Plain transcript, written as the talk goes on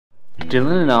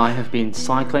Dylan and I have been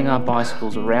cycling our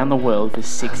bicycles around the world for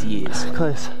 6 years.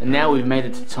 Close. And now we've made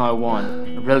it to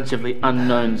Taiwan, a relatively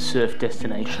unknown surf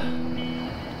destination.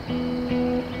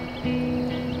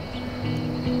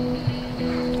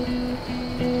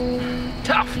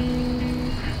 Tough!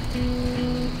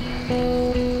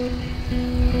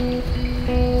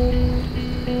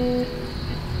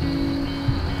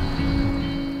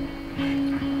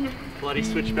 Bloody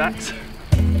switchbacks.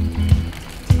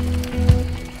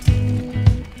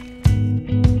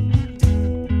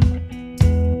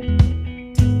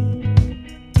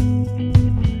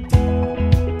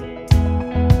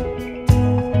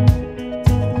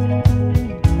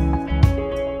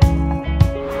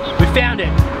 Found it!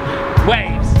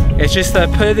 Waves! It's just a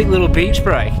perfect little beach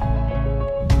break.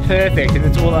 Perfect, and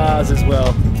it's all ours as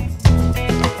well.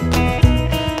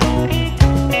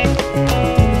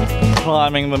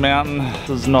 Climbing the mountain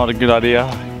is not a good idea.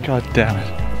 God damn it.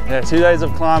 Yeah, 2 days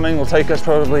of climbing will take us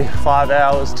probably 5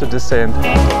 hours to descend.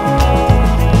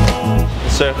 The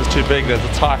surf is too big. There's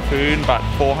a typhoon about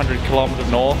 400 kilometers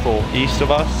north or east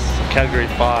of us. Category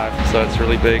 5, so it's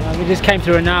really big. We just came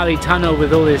through a gnarly tunnel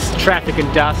with all this traffic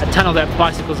and dust. A tunnel that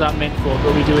bicycles aren't meant for,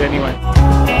 but we do it anyway.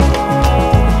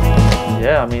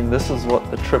 Yeah, I mean, this is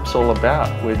what the trip's all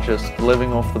about. We're just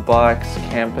living off the bikes,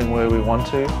 camping where we want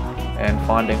to, and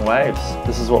finding waves.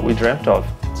 This is what we dreamt of.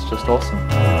 It's just awesome.